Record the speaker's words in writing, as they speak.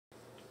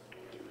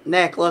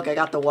Nick, look, I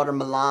got the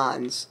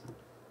watermelons.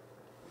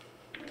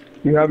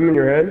 You have them in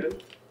your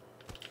head?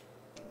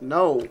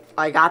 No,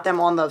 I got them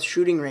on the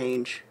shooting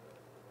range.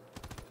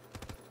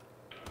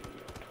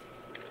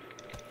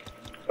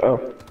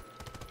 Oh.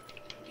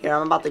 Here,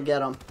 I'm about to get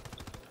them.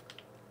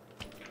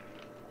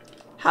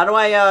 How do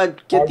I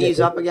get these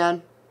up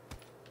again?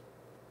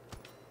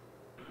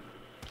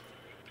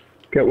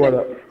 Get what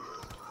up?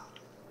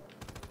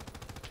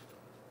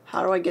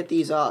 How do I get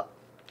these up?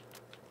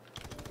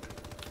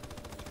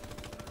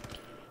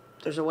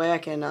 There's a way I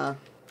can,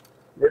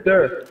 Right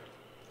there.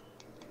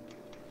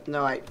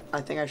 No, I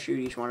think I shoot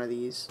each one of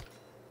these.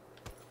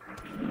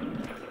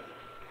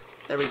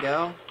 There we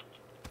go.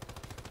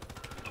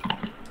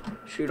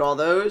 Shoot all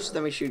those,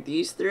 then we shoot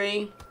these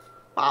three.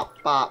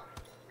 Bop, bop,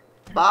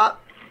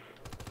 bop,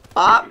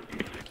 bop,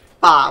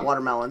 bop.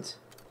 Watermelons.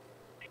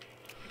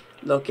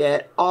 Look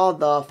at all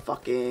the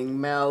fucking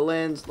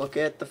melons. Look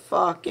at the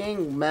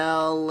fucking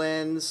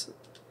melons.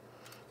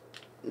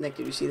 Nick,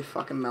 did you see the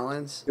fucking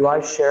melons? Do I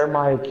share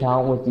my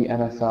account with the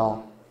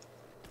NFL?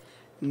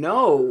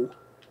 No.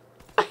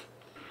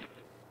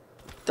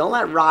 Don't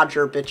let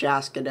Roger bitch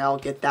ass Goodell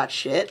get that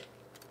shit.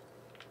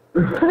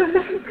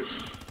 I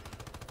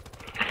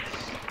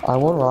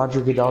want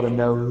Roger Goodell to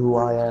know who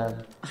I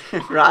am.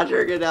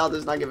 Roger Goodell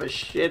does not give a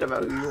shit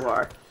about who you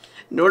are.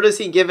 Nor does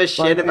he give a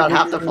shit about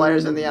half the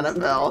players in the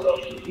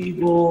NFL.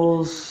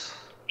 Eagles.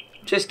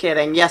 Just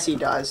kidding. Yes, he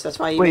does. That's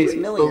why he makes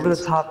millions. Over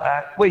the top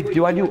act. Wait,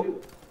 do I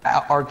do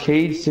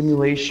arcade,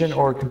 simulation,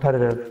 or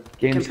competitive?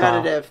 Game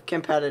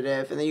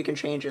Competitive, and then you can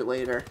change it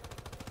later.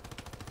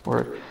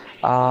 Or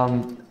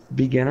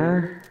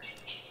beginner?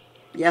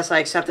 Yes, I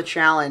accept the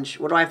challenge.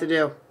 What do I have to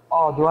do?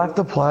 Oh, do I have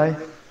to play?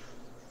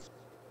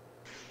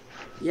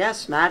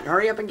 Yes, Matt.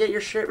 Hurry up and get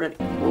your shit ready.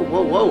 Whoa,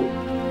 whoa, whoa.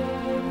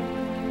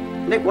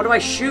 Nick, what do I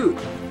shoot?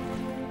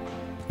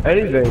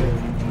 Anything.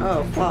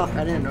 Oh, fuck.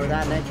 I didn't know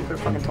that, Nick. You could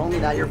have fucking told me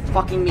that. You're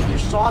fucking me. You're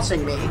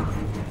saucing me.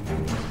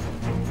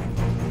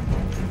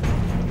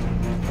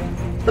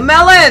 The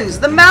melons!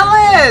 The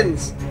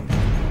melons!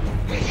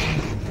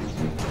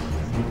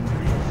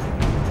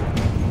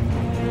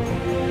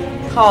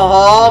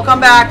 Oh,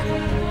 come back.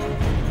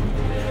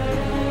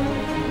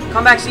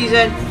 Come back,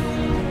 season.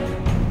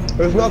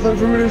 There's nothing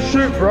for me to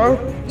shoot, bro.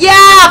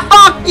 Yeah,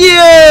 fuck you!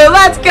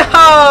 Let's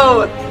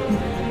go!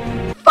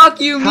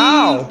 Fuck you, me.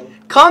 How?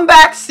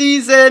 Comeback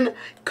season!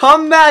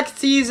 Comeback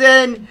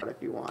season! What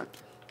if you want?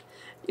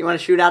 You want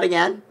to shoot out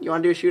again? You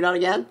want to do a shootout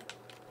again?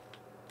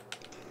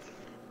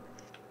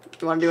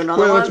 You want to do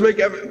another Wait, one?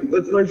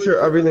 let's make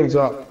sure everything's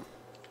up.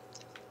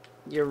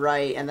 You're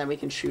right, and then we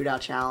can shoot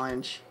out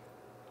challenge.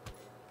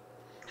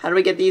 How do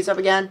we get these up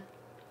again?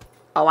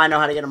 Oh, I know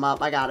how to get them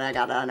up. I got it.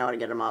 I know how to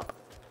get them up.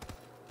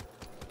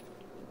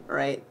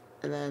 Right,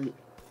 and then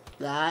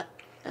that,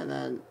 and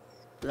then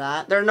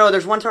that.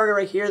 There's one target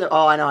right here.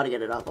 Oh, I know how to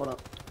get it up. Hold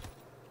up.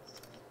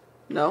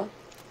 No?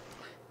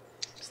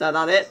 Is that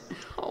not it?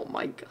 Oh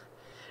my god.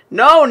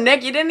 No,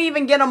 Nick, you didn't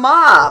even get them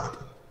up.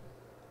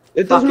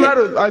 It doesn't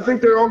matter. I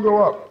think they all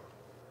go up.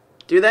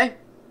 Do they?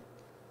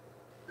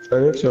 I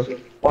think so.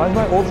 Why is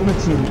my ultimate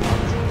team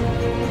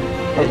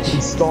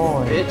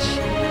installing? Bitch.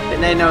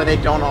 And they know they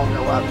don't all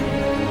go up.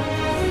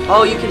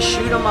 Oh, you can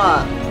shoot them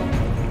up.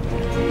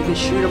 You can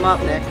shoot them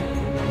up, Nick.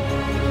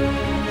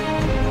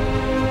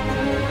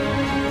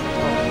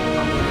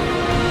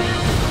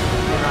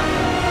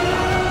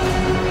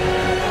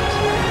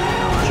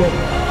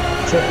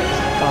 Chip,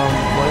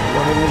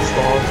 one of the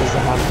installs does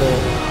it have to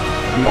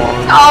be on?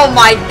 Oh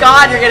my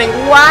god, you're getting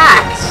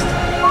waxed!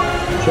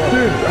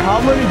 Dude,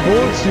 how many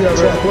bullets do you have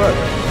in a clip?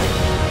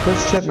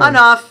 Chris Chipman.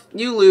 Enough.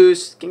 You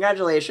lose.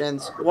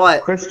 Congratulations.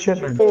 What? Chris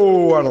Chipman.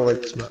 Oh, I don't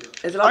like this map.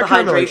 It's about the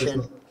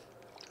hydration.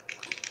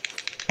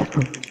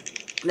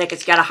 Nick,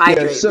 it's gotta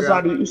hydrate, Yeah, sip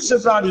out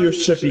of your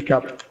sippy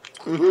cup.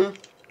 Mm-hmm.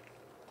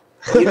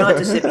 You know what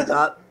to sippy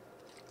cup.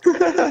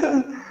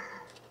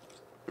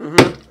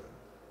 Mm-hmm.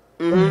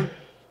 Mm-hmm.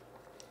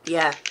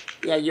 Yeah.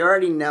 Yeah, you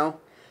already know.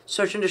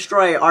 Search and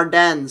destroy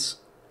ArDENNYS.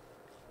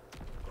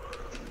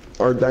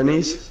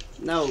 ArDENNYS?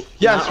 No.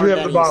 Yes, we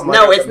have the bomb.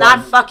 No, it's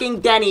not fucking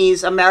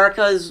Denny's.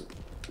 America's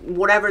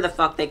whatever the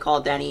fuck they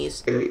call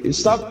Denny's.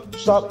 Stop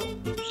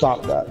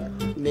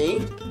that.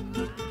 Me?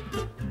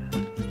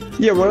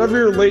 Yeah, whenever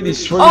your lady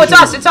swings. Oh, it's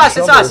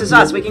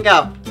us. We can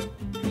go.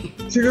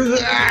 She goes,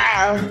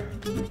 ah!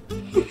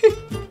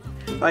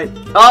 Right.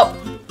 Oh!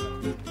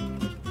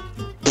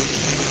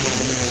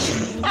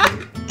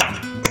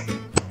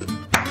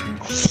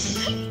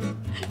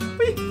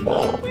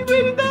 we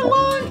waited that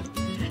long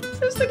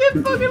just to get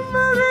fucking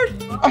murdered.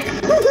 We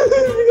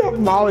got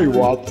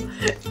mollywopped.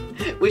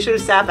 We should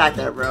have sat back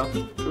there, bro.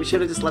 We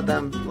should have just let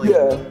them, like...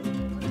 Yeah.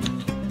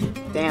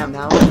 Damn,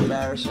 that was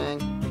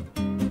embarrassing.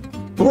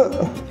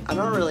 I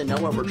don't really know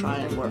what we're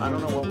trying, I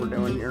don't know what we're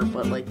doing here,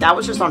 but, like, that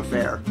was just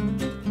unfair.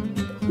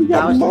 We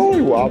got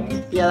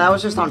mollywopped. Yeah, that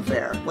was just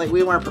unfair. Like,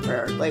 we weren't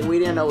prepared. Like, we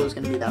didn't know it was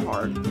gonna be that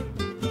hard.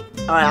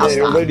 Alright, I'll stop.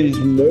 Your lady's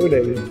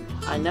moaning.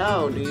 I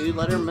know, dude.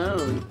 Let her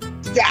moan.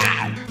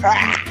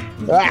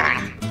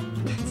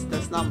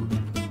 That's not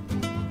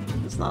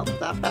not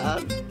that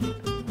bad.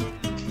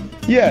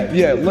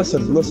 Yeah,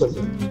 listen.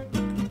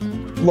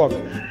 Look.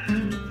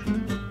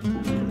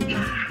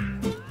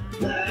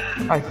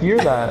 I hear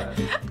that.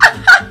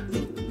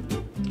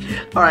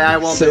 Alright, I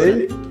won't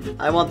do See? it.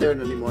 I won't do it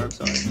anymore, I'm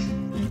sorry.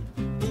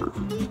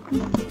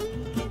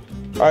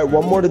 Alright,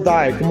 one more to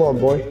die. Come on,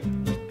 boy.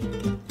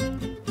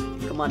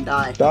 Come on,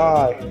 die.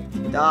 Die.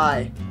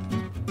 Die.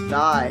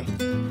 Die.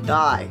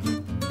 Die.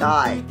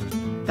 Die.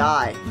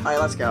 Die. Alright,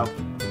 let's go.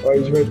 Oh,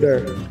 he's right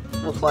there.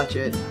 We'll clutch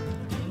it.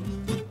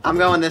 I'm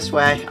going this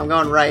way. I'm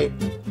going right.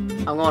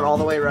 I'm going all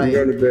the way right.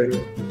 You're gonna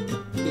be.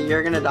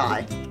 You're gonna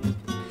die.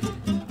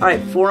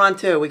 Alright, 4 on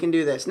 2. We can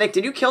do this. Nick,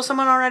 did you kill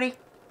someone already?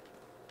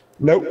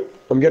 Nope.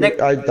 I'm getting. Nick.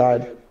 I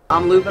died.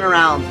 I'm looping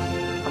around.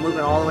 I'm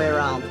looping all the way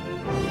around.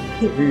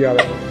 You got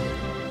it.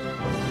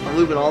 I'm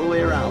looping all the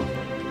way around.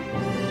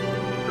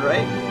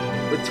 Right?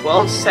 With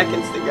 12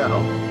 seconds to go.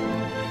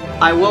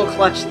 I will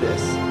clutch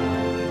this.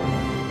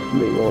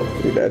 Me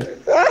won't. You're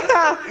dead.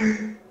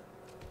 Oh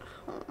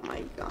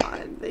my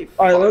god. They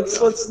Alright,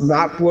 let's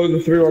not blow the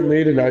 3-1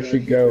 lead and actually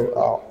go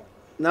out.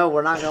 No,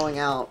 we're not going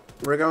out.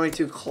 We're going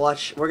to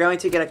clutch. We're going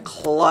to get a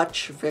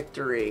clutch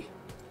victory.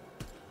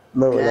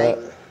 No, we're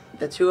Okay? not.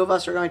 The two of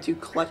us are going to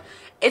clutch.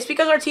 It's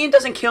because our team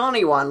doesn't kill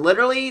anyone.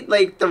 Literally,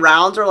 like, the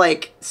rounds are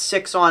like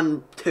 6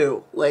 on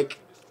 2. Like,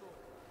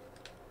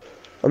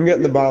 I'm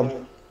getting the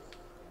bomb.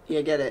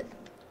 yeah, get it.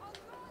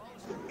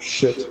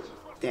 Shit.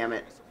 Damn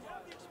it.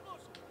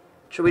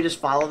 Should we just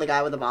follow the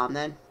guy with the bomb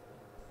then?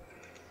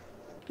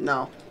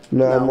 No.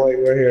 No, I'm like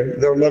right here.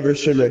 They'll never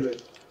see me.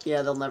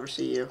 Yeah, they'll never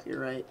see you. You're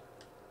right.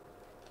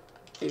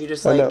 If you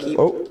just I know. like keep,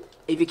 Oh.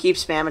 if you keep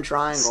spamming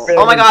triangle. Spamming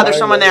Oh my god, there's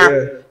someone triangle,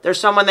 there. yeah. There's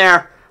someone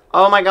there.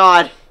 Oh my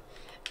god.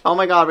 Oh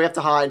my god, we have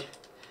to hide.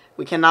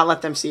 We cannot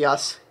let them see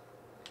us.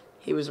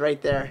 He was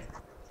right there.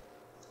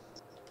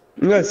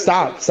 No,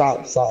 stop.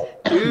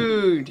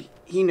 Dude,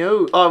 he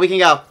knew. Oh, we can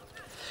go.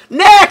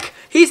 Nick!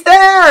 He's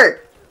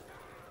there!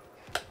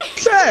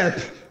 Chip!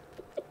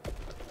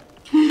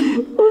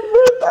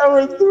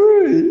 Power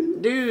 3!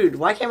 Dude,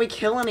 why can't we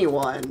kill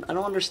anyone? I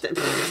don't understand.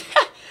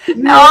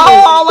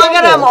 Oh, look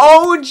at him!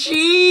 OG!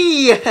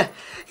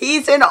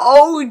 He's an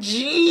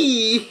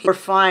OG! We're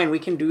fine, we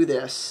can do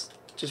this.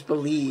 Just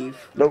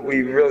believe. No,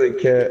 we really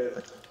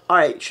can't.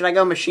 Alright, should I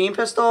go machine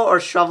pistol or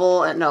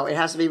shovel? And no, it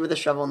has to be with the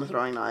shovel and the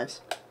throwing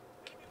knives.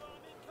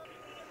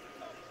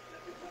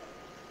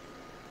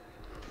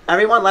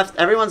 Everyone left.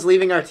 Everyone's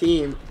leaving our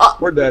team. Oh,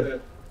 We're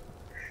dead.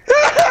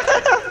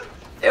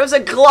 it was a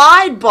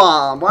glide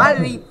bomb. Why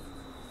did he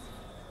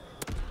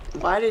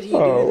do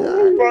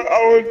that? But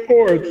oh, and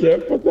 4,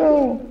 Chip. What the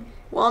hell?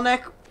 Well,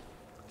 Nick,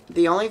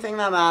 the only thing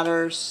that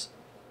matters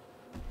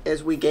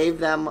is we gave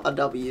them a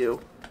W,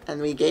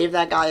 and we gave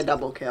that guy a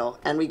double kill,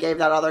 and we gave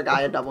that other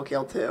guy a double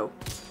kill too.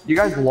 You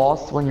guys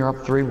lost when you're up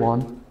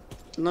 3-1.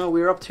 No,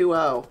 we were up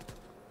 2-0,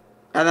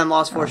 and then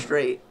lost 4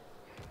 straight.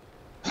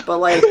 But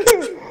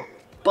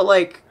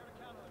like,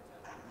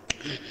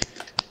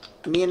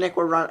 me and Nick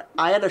were running.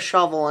 I had a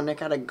shovel, and Nick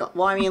had a gun.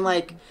 Well, I mean,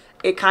 like,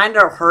 it kind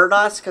of hurt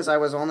us because I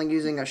was only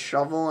using a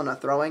shovel and a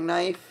throwing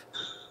knife.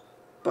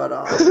 But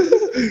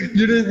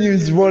You didn't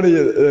use one of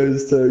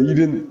those, so you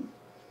didn't.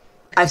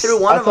 I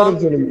threw one I of thought them. it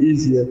was gonna be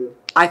easier.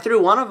 I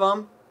threw one of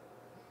them.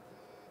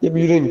 Yeah,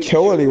 but you didn't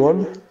kill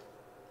anyone.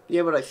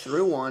 Yeah, but I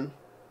threw one.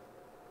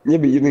 Yeah,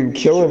 but you didn't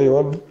kill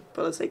anyone.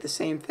 But it's like the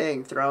same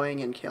thing,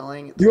 throwing and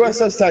killing.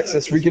 USS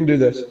Texas, we can do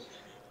this.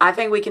 I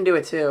think we can do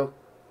it too.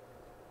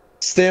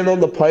 Stand on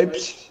the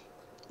pipes.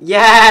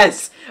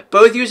 Yes!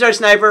 Both use our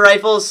sniper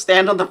rifles,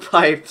 stand on the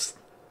pipes.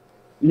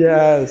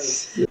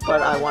 Yes.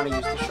 But I want to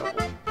use the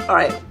shovel.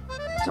 Alright.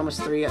 It's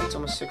almost 3, it's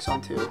almost 6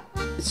 on 2.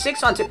 It's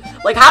 6 on 2.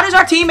 Like, how does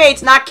our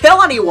teammates not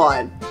kill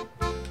anyone?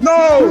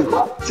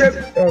 No! Chip.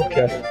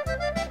 Okay.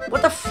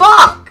 What the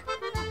fuck?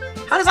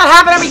 How does that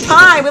happen every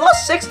time? We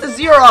lost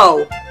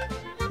 6-0.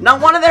 Not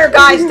one of their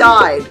guys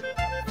died.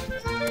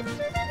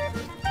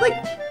 Like,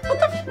 what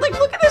the? Like,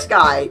 look at this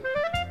guy.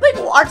 Like,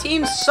 our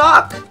teams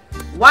suck.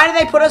 Why do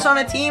they put us on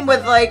a team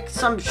with like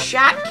some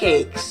shat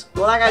cakes?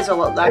 Well, that guy's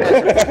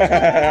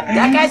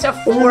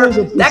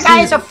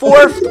a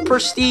 4th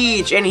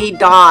prestige, and he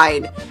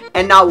died,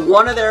 and not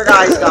one of their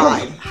guys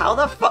died. How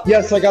the fuck?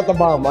 Yes, I got the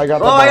bomb. I got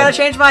the Oh, bomb. I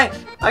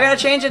gotta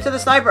change it to the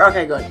sniper.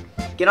 Okay, good.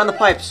 Get on the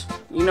pipes.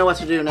 You know what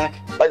to do, Nick.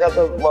 I got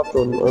the left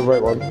one, or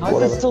right one. How does it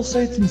Whatever. still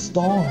say it's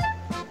installed?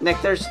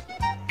 Nick, there's.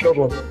 Killed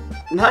one.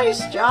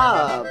 Nice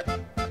job.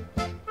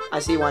 I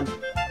see one.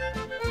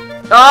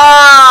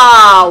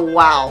 Oh,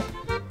 wow.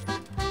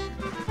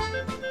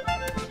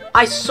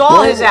 I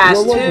saw his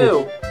ass,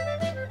 too.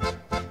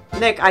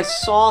 Nick, I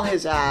saw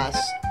his ass.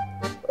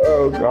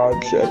 Oh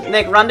god, Chip.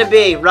 Nick, run to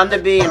B. Run to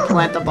B and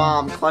plant the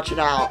bomb. Clutch it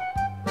out.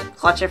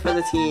 Clutch it for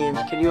the team.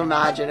 Can you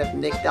imagine if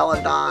Nick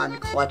Deladon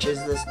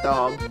clutches this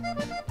dub?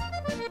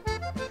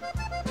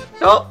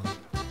 Oh.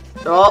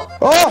 Oh.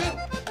 Oh!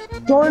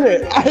 Darn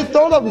it! I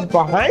thought I was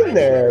behind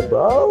there,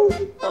 bro.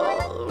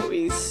 Oh,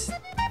 we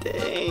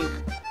stink.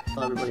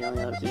 Everybody on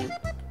the other team.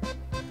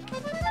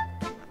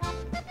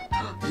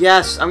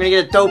 Yes, I'm gonna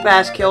get a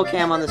dope-ass kill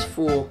cam on this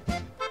fool.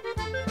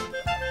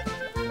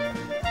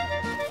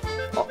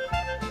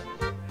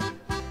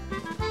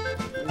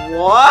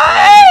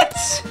 What?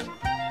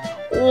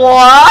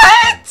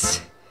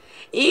 What?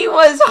 He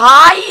was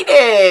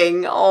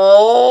hiding.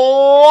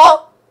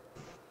 Oh.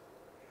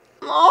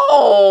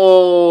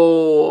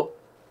 Oh.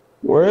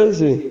 Where is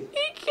he? He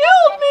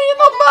killed me in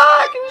the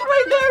back. He was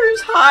right there. He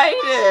was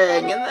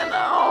hiding. And then, oh,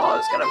 I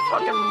was gonna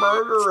fucking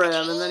murder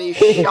him. And then he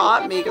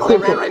shot me because I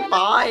ran right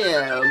by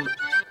him.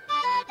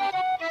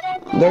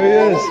 There he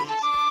is.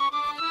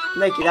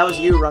 Nicky, that was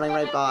you running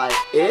right by.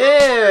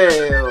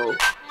 Ew.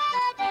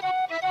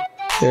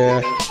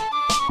 Yeah.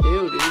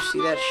 Ew, did you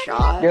see that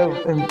shot? Yo,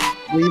 and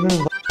leave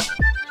him.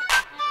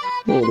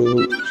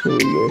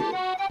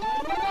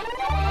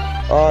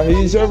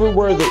 He's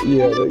everywhere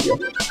yeah, there you go.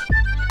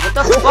 What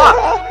the fuck?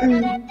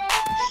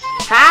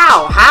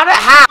 How?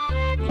 How?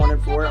 1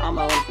 and 4. I'm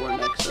 0 and 4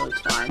 next, so it's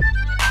fine.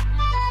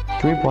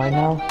 Can we play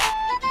now?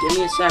 Give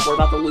me a sec. We're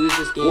about to lose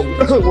this game.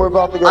 We're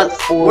about to go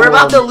 4-1. We're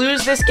about to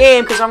lose this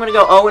game because I'm gonna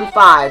go 0 and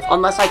 5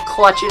 unless I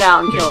clutch it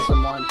out and kill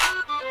someone,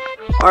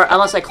 or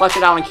unless I clutch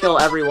it out and kill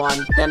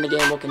everyone. Then the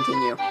game will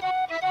continue.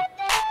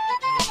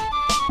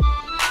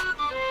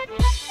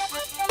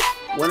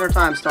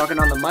 Wintertime's talking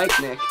on the mic,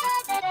 Nick.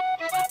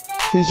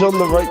 He's on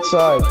the right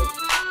side.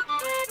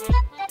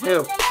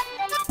 Who?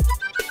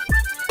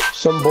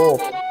 Some bull.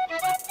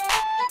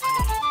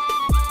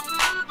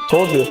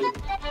 Told you.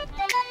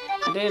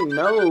 I didn't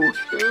know,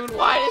 dude.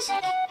 Why is he...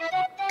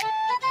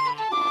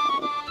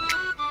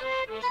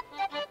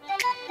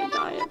 I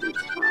die every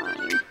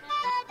time.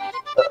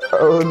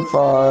 0 and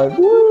 5.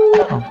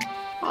 Woo.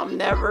 I'm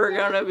never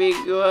gonna be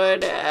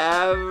good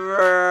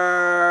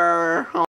ever.